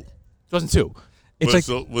 2002. 2002.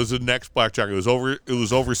 Was the next black jockey. It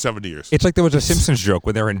was over 70 years. It's like there was a Simpsons joke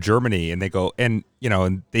when they're in Germany and they go and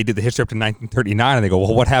they did the history up to 1939 and they go,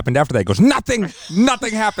 well, what happened after that? He goes, nothing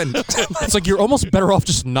happened. It's like you're almost better off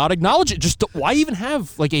just not acknowledge it. Just why even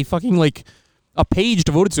have like a fucking like a page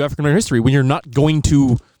devoted to African American history when you're not going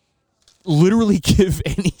to literally give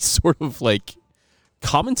any sort of like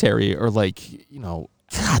commentary or like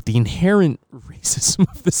God, the inherent racism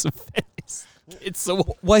of this event. It's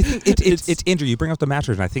so well. I think it's Andrew. You bring up the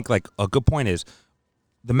Masters, and I think like a good point is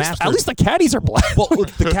the Masters. At least the caddies are black. Well,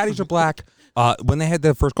 the caddies are black when they had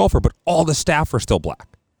the first golfer, but all the staff are still black,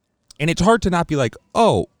 and it's hard to not be like,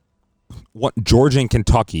 oh, what Georgia and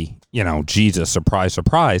Kentucky, Jesus, surprise,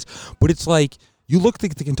 surprise. But it's like you look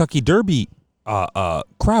at the Kentucky Derby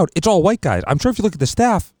crowd; it's all white guys. I'm sure if you look at the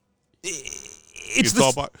staff, it's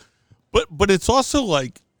all about, but it's also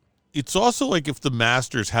like. It's also like if the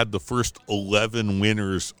Masters had the first 11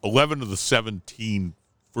 winners, 11 of the 17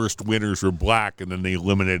 first winners were black, and then they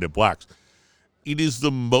eliminated blacks. It is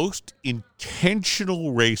the most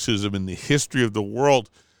intentional racism in the history of the world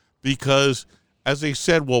because, as they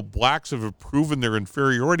said, well, blacks have proven their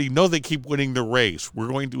inferiority. No, they keep winning the race. We're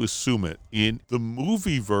going to assume it. In the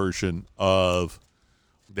movie version of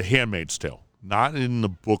The Handmaid's Tale, not in the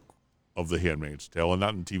book of The Handmaid's Tale, and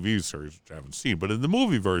not in TV series, which I haven't seen, but in the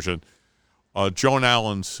movie version, Joan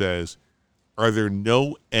Allen says, are there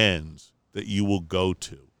no ends that you will go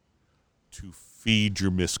to feed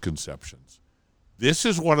your misconceptions? This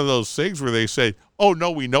is one of those things where they say, oh,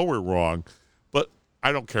 no, we know we're wrong, but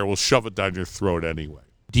I don't care. We'll shove it down your throat anyway.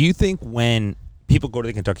 Do you think when people go to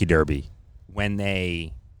the Kentucky Derby, when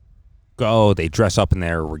they go, they dress up in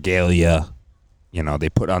their regalia, they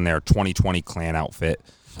put on their 2020 Klan outfit,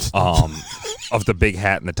 of the big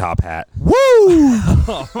hat and the top hat. Woo!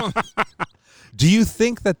 Do you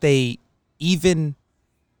think that they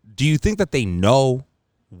know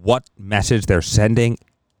what message they're sending?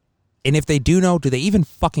 And if they do know, do they even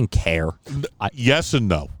fucking care? Yes and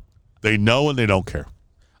no. They know and they don't care.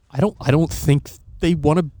 I don't think they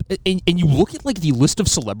want to. And you look at like the list of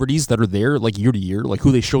celebrities that are there like year to year, like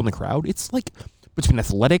who they show in the crowd. It's like between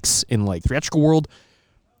athletics and like theatrical world.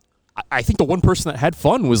 I think the one person that had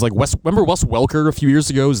fun was like remember Wes Welker a few years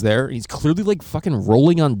ago was there. He's clearly like fucking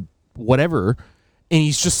rolling on whatever, and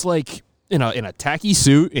he's just like in a tacky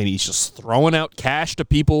suit, and he's just throwing out cash to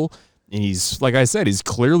people, and he's like I said, he's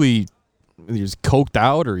clearly coked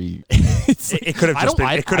out, or it could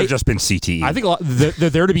have just been CTE. I think they're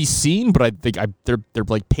there to be seen, but I think they're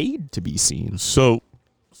like paid to be seen. So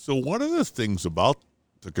one of the things about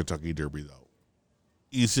the Kentucky Derby though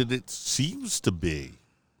is that it seems to be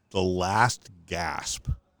the last gasp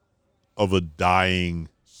of a dying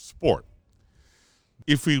sport.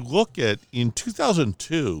 If we look at, in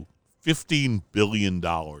 2002, $15 billion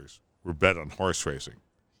were bet on horse racing.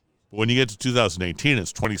 But when you get to 2018,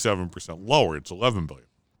 it's 27% lower. It's $11 billion.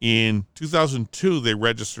 In 2002, they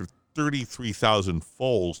registered 33,000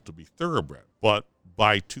 foals to be thoroughbred. But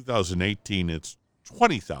by 2018, it's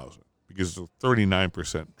 20,000 because it's a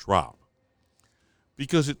 39% drop.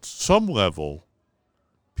 Because at some level,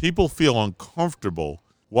 people feel uncomfortable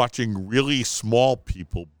watching really small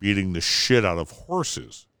people beating the shit out of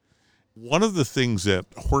horses. One of the things that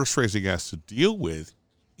horse racing has to deal with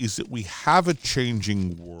is that we have a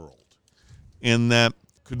changing world, and that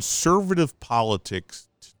conservative politics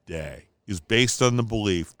today is based on the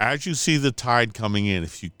belief, as you see the tide coming in,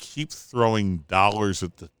 if you keep throwing dollars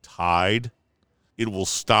at the tide, it will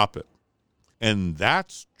stop it. And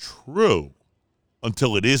that's true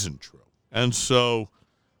until it isn't true. And so,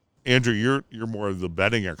 Andrew, you're more of the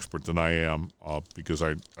betting expert than I am because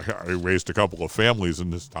I raised a couple of families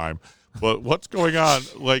in this time. But what's going on?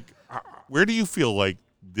 Like, where do you feel like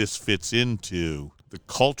this fits into the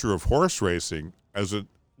culture of horse racing as a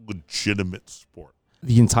legitimate sport.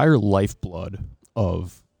 The entire lifeblood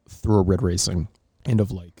of thoroughbred racing and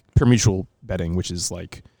of like pure mutual betting, which is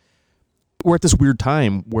like, we're at this weird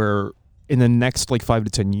time where in the next like 5 to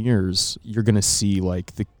 10 years, you're going to see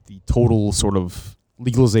like the total sort of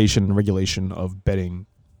legalization and regulation of betting,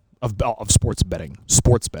 of sports betting,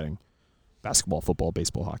 basketball, football,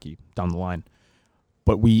 baseball, hockey, down the line.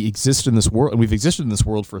 But we exist in this world, and we've existed in this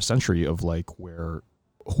world for a century of like where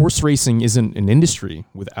horse racing isn't an industry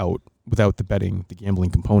without the betting, the gambling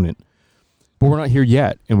component. But we're not here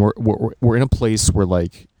yet, and we're in a place where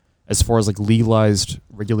like, as far as like legalized,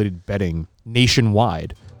 regulated betting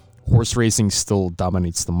nationwide, horse racing still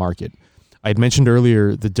dominates the market. I had mentioned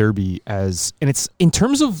earlier the Derby and it's in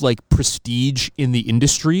terms of like prestige in the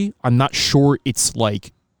industry, I'm not sure it's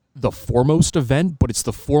like the foremost event, but it's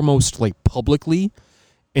the foremost like publicly,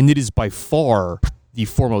 and it is by far the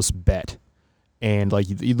foremost bet. And like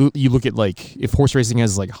you look at like if horse racing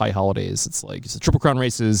has like high holidays, it's the Triple Crown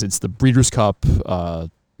races, it's the Breeders' Cup.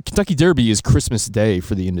 Kentucky Derby is Christmas Day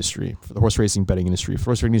for the industry, for the horse racing betting industry, for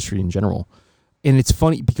horse racing industry in general. And it's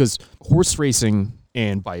funny because horse racing,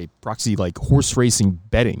 and by proxy like horse racing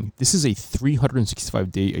betting, this is a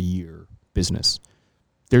 365-day-a-year business.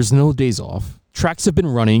 There's no days off. Tracks have been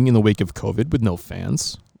running in the wake of COVID with no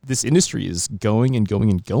fans. This industry is going and going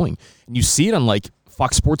and going. And you see it on like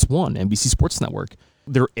Fox Sports 1, NBC Sports Network.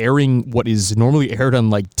 They're airing what is normally aired on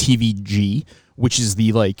like TVG, which is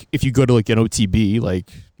the like, if you go to like an OTB, like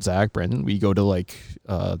Zach, Brandon, we go to like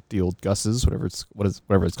the old Gus's, whatever it's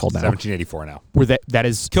called now. 1784 now. Where that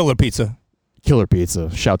is Killer Pizza.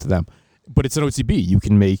 Shout to them. But it's an OTB. You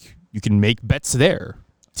can make bets there.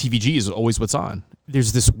 TVG is always what's on.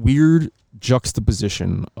 There's this weird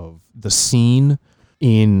juxtaposition of the scene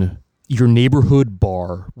in your neighborhood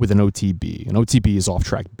bar with an OTB. An OTB is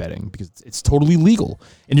off-track betting because it's totally legal.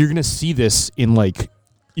 And you're going to see this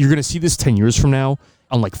 10 years from now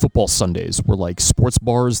on like football Sundays where like sports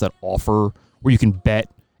bars that offer where you can bet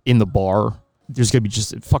in the bar, there's going to be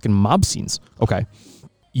just fucking mob scenes. Okay.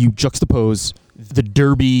 You juxtapose the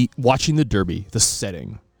Derby, watching the Derby, the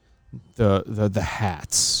setting, the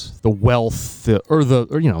hats, the wealth, the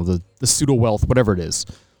pseudo wealth, whatever it is,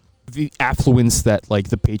 the affluence that like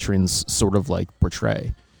the patrons sort of like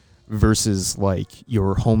portray, versus like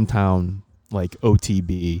your hometown like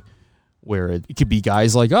OTB, where it could be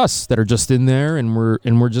guys like us that are just in there and we're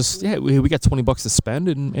just we got $20 to spend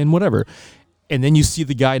and whatever, and then you see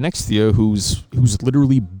the guy next to you who's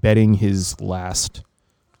literally betting his last.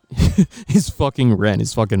 his fucking rent,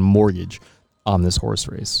 his fucking mortgage on this horse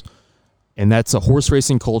race. And that's a horse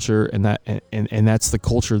racing culture, and that's the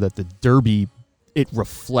culture that the Derby, it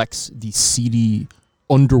reflects the seedy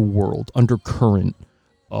undercurrent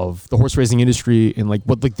of the horse racing industry, and like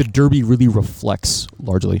what like the Derby really reflects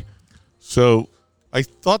largely. So I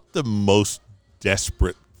thought the most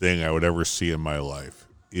desperate thing I would ever see in my life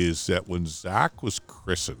is that when Zach was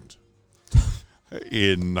christened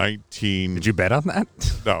in 19... Did you bet on that?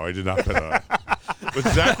 No, I did not bet on it.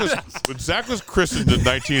 When Zach was christened in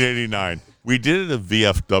 1989, we did it at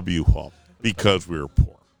VFW Hall because we were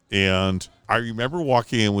poor. And I remember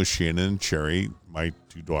walking in with Shannon and Cherry, my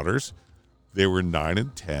two daughters. They were 9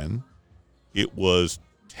 and 10. It was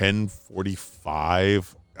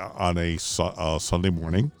 10:45 on a Sunday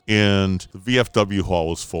morning, and the VFW Hall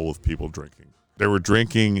was full of people drinking. They were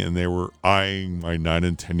drinking, and they were eyeing my 9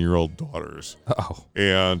 and 10-year-old daughters. Oh.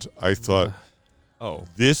 And I thought,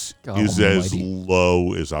 this God is almighty. as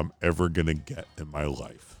low as I'm ever going to get in my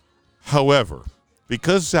life. However,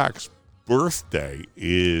 because Zach's birthday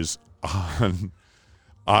is on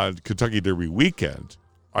Kentucky Derby weekend,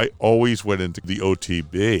 I always went into the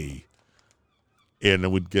OTB, and I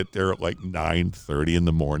would get there at like 9:30 in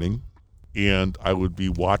the morning, and I would be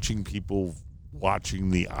watching people watching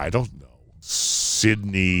the, I don't know,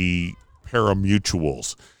 Sydney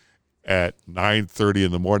Paramutuals at 9:30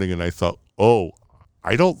 in the morning, and I thought,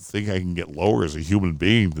 I don't think I can get lower as a human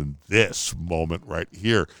being than this moment right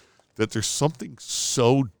here, that there's something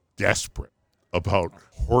so desperate about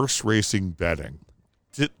horse racing betting.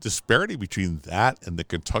 The disparity between that and the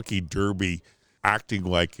Kentucky Derby acting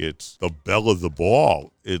like it's the belle of the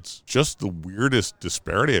ball, it's just the weirdest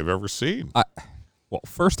disparity I've ever seen. Well,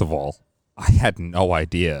 first of all, I had no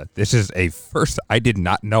idea. This is a first. I did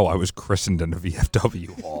not know I was christened in a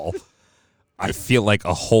VFW hall. I feel like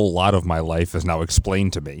a whole lot of my life is now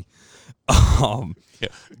explained to me. Yeah.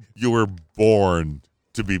 You were born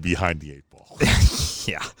to be behind the eight ball.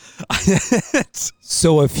 Yeah.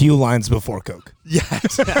 So a few lines before Coke.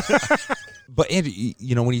 Yes. But Andrew,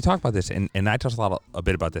 when you talk about this, and I talked a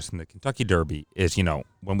bit about this in the Kentucky Derby, is,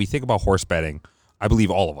 when we think about horse betting, I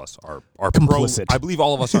believe all of us are Complicit. I believe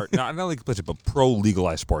all of us are not only complicit, but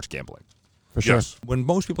pro-legalized sports gambling. For sure. Yes. When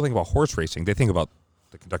most people think about horse racing, they think about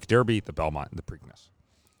the Kentucky Derby, the Belmont, and the Preakness.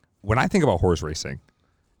 When I think about horse racing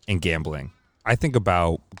and gambling, I think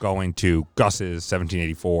about going to Gus's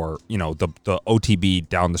 1784, the OTB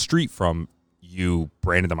down the street from you,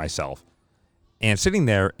 Brandon, and myself, and sitting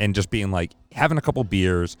there and just being like, having a couple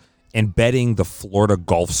beers and betting the Florida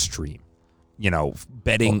Gulf Stream.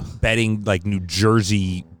 Betting like New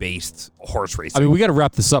Jersey-based horse racing. I mean, we got to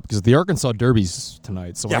wrap this up because the Arkansas Derby's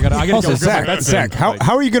tonight. So Yeah. I got to Also, go. Zach,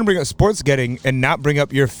 how are you going to bring up sports betting and not bring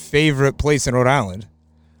up your favorite place in Rhode Island,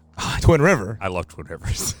 Twin River? I love Twin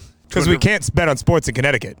Rivers. Because we can't bet on sports in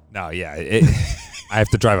Connecticut. No, yeah. I have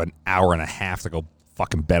to drive an hour and a half to go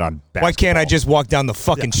fucking bet on basketball. Why can't I just walk down the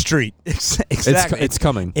fucking street? Exactly. It's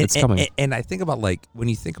coming. It's coming. And I think about, like, when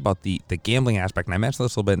you think about the gambling aspect, and I mentioned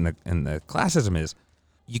this a little bit in the classism, is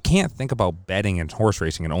you can't think about betting and horse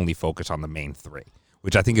racing and only focus on the main three,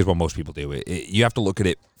 which I think is what most people do. You have to look at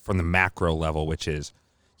it from the macro level, which is,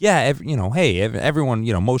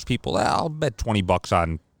 everyone, most people, I'll bet $20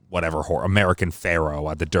 on whatever American Pharaoh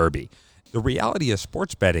at the Derby. The reality of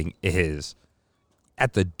sports betting is,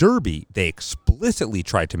 at the Derby, they explicitly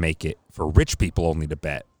tried to make it for rich people only to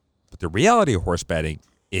bet. But the reality of horse betting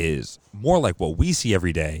is more like what we see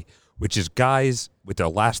every day, which is guys with their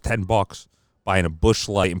last $10 buying a Busch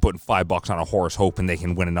Light and putting $5 on a horse, hoping they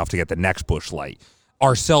can win enough to get the next Busch Light,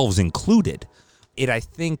 ourselves included. It, I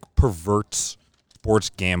think, perverts sports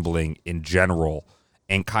gambling in general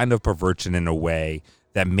and kind of perverts it in a way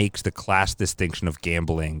that makes the class distinction of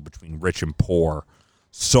gambling between rich and poor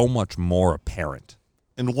so much more apparent.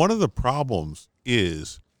 And one of the problems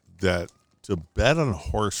is that to bet on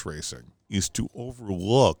horse racing is to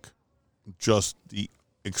overlook just the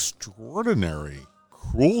extraordinary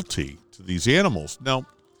cruelty to these animals. Now,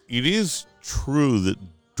 it is true that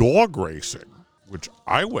dog racing, which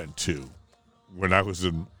I went to when I was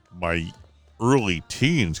in my early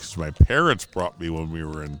teens, because my parents brought me when we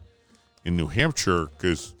were in New Hampshire,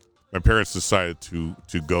 because my parents decided to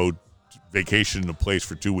go vacation in a place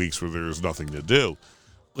for 2 weeks where there was nothing to do.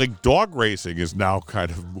 Like, dog racing is now kind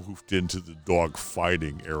of moved into the dog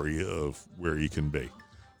fighting area of where you can be.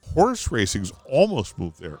 Horse racing's almost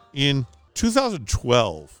moved there. In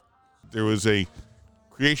 2012, there was a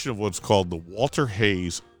creation of what's called the Walter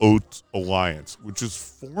Hayes Oats Alliance, which is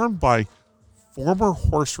formed by former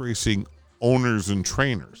horse racing owners and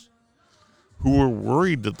trainers who were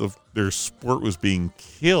worried that their sport was being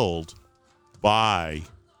killed by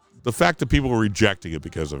the fact that people were rejecting it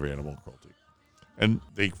because of animal cruelty. And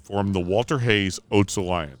they formed the Walter Hayes Oats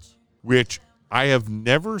Alliance, which I have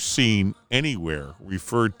never seen anywhere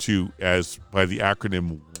referred to as by the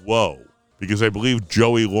acronym WHOA, because I believe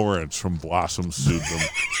Joey Lawrence from Blossom sued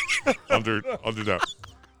them under that.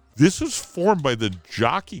 This was formed by the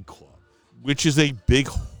Jockey Club, which is a big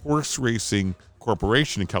horse racing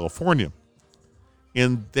corporation in California.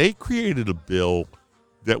 And they created a bill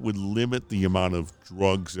that would limit the amount of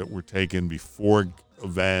drugs that were taken before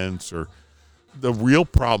events. Or the real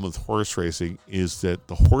problem with horse racing is that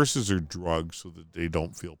the horses are drugged so that they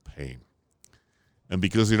don't feel pain. And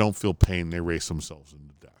because they don't feel pain, they race themselves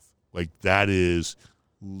into death. Like, that is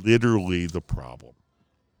literally the problem.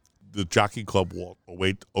 The Jockey Club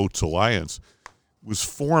Oats Alliance was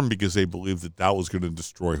formed because they believed that that was going to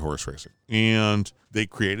destroy horse racing. And they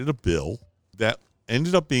created a bill that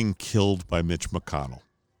ended up being killed by Mitch McConnell.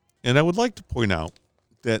 And I would like to point out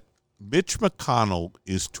that Mitch McConnell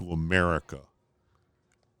is to America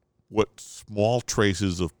what small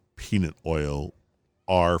traces of peanut oil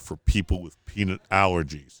are for people with peanut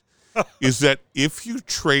allergies. Is that if you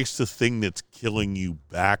trace the thing that's killing you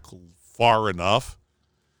back far enough,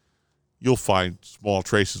 you'll find small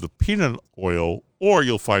traces of peanut oil, or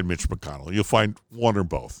you'll find Mitch McConnell. You'll find one or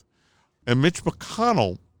both. And Mitch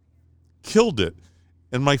McConnell killed it.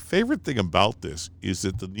 And my favorite thing about this is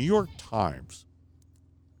that the New York Times,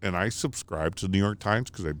 and I subscribe to the New York Times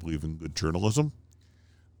because I believe in good journalism,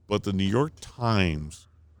 but the New York Times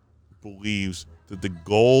believes that the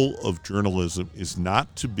goal of journalism is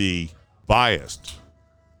not to be biased,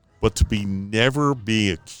 but to be never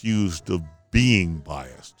be accused of being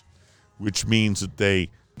biased, which means that they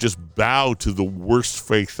just bow to the worst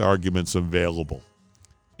faith arguments available.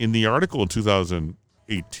 In the article in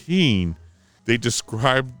 2018, they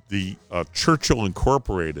described the Churchill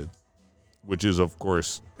Incorporated, which is, of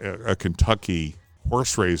course, a Kentucky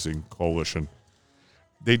horse racing coalition.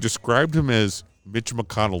 They described him as Mitch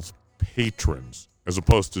McConnell's patrons as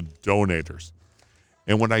opposed to donators.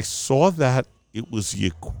 And when I saw that, it was the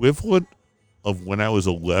equivalent of when I was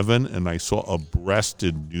 11 and I saw a breast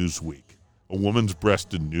in Newsweek. a woman's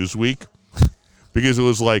breast in Newsweek because it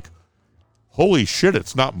was like, holy shit,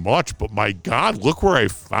 it's not much, but my God, look where I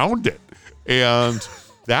found it. And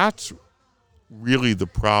that's really the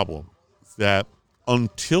problem, that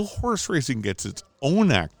until horse racing gets its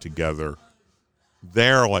own act together,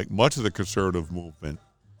 they're, like much of the conservative movement,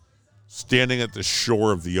 standing at the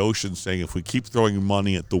shore of the ocean saying, if we keep throwing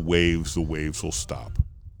money at the waves will stop.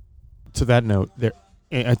 To that note, there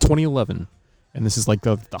at 2011, and this is like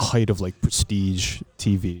the height of like prestige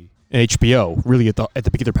TV, and HBO really at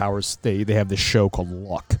the peak of their powers, they have this show called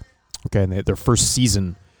Luck. Okay, and their first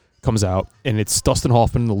season comes out, and it's Dustin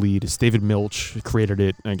Hoffman in the lead. It's David Milch who created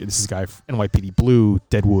it. And this is a guy from NYPD Blue,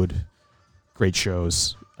 Deadwood, great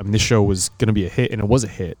shows. I mean, this show was going to be a hit, and it was a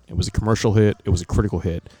hit. It was a commercial hit. It was a critical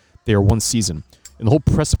hit. They are one season, and the whole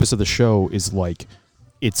precipice of the show is like,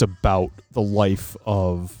 it's about the life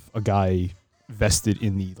of a guy vested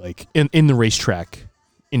in the in the racetrack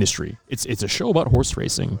industry. It's a show about horse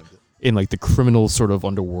racing in like the criminal sort of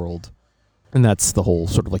underworld, and that's the whole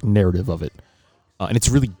sort of like narrative of it. And it's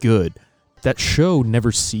really good. That show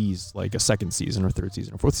never sees like a second season or third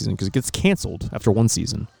season or fourth season because it gets canceled after one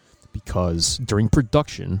season because during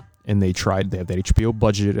production, and they have that HBO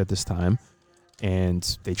budget at this time,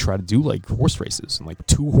 and they try to do like horse races, and like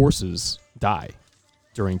 2 horses die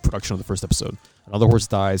during production of the first episode. Another horse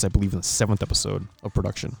dies, I believe, in the 7th episode of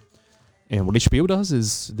production. And what HBO does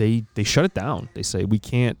is they shut it down. They say, we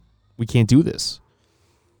can't do this.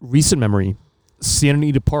 Recent memory, Santa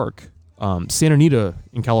Anita Park. Santa Anita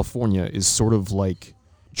in California is sort of like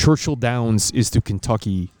Churchill Downs is to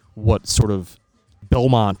Kentucky what sort of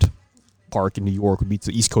Belmont Park in New York would be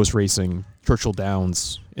to East Coast racing. Churchill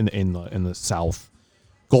Downs in the south,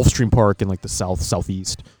 Gulfstream Park in like the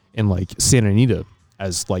southeast, and like Santa Anita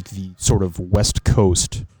as like the sort of West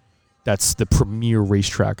Coast. That's the premier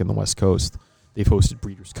racetrack in the West Coast. They've hosted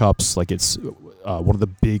Breeders' Cups. Like it's one of the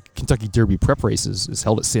big Kentucky Derby prep races is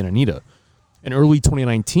held at Santa Anita. In early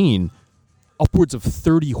 2019, upwards of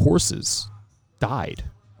 30 horses died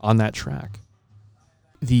on that track.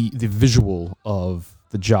 The visual of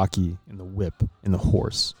the jockey and the whip and the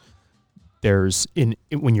horse,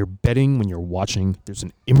 when you're betting, when you're watching, there's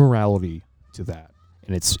an immorality to that.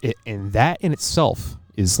 And that in itself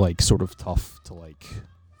is like sort of tough to like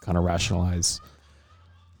kind of rationalize.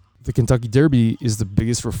 The Kentucky Derby is the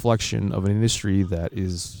biggest reflection of an industry that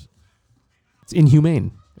it's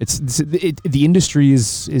inhumane. The industry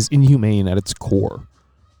is inhumane at its core,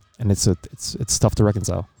 and it's tough to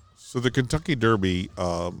reconcile. So the Kentucky Derby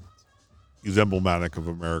is emblematic of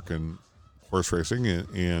American horse racing,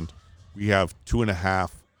 and we have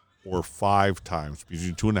 2.5 or 5 times,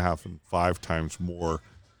 between 2.5 and 5 times more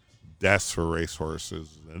deaths for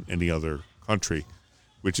racehorses than any other country,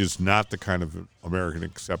 which is not the kind of American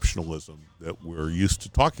exceptionalism that we're used to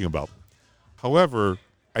talking about. However,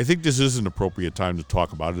 I think this is an appropriate time to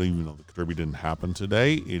talk about it, even though the Derby didn't happen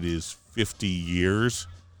today. It is 50 years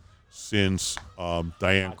since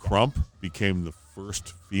Diane Crump became the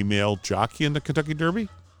first female jockey in the Kentucky Derby.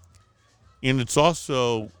 And it's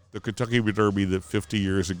also the Kentucky Derby that 50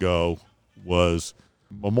 years ago was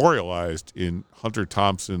memorialized in Hunter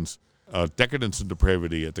Thompson's Decadence and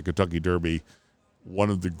Depravity at the Kentucky Derby, one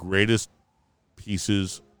of the greatest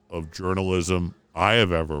pieces of journalism I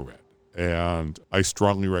have ever read. And I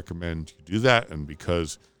strongly recommend you do that. And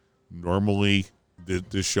because normally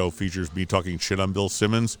this show features me talking shit on Bill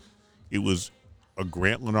Simmons, it was a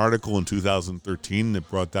Grantland article in 2013 that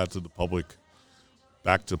brought that to the public,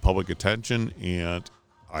 back to public attention. And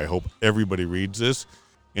I hope everybody reads this.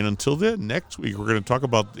 And until then, next week, we're going to talk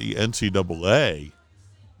about the NCAA,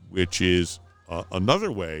 which is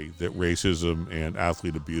another way that racism and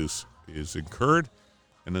athlete abuse is incurred.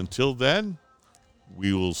 And until then,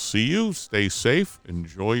 we will see you. Stay safe.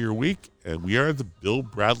 Enjoy your week. And we are the Bill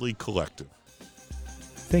Bradley Collective.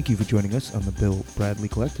 Thank you for joining us on the Bill Bradley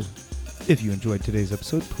Collective. If you enjoyed today's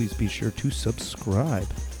episode, please be sure to subscribe.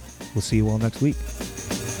 We'll see you all next week.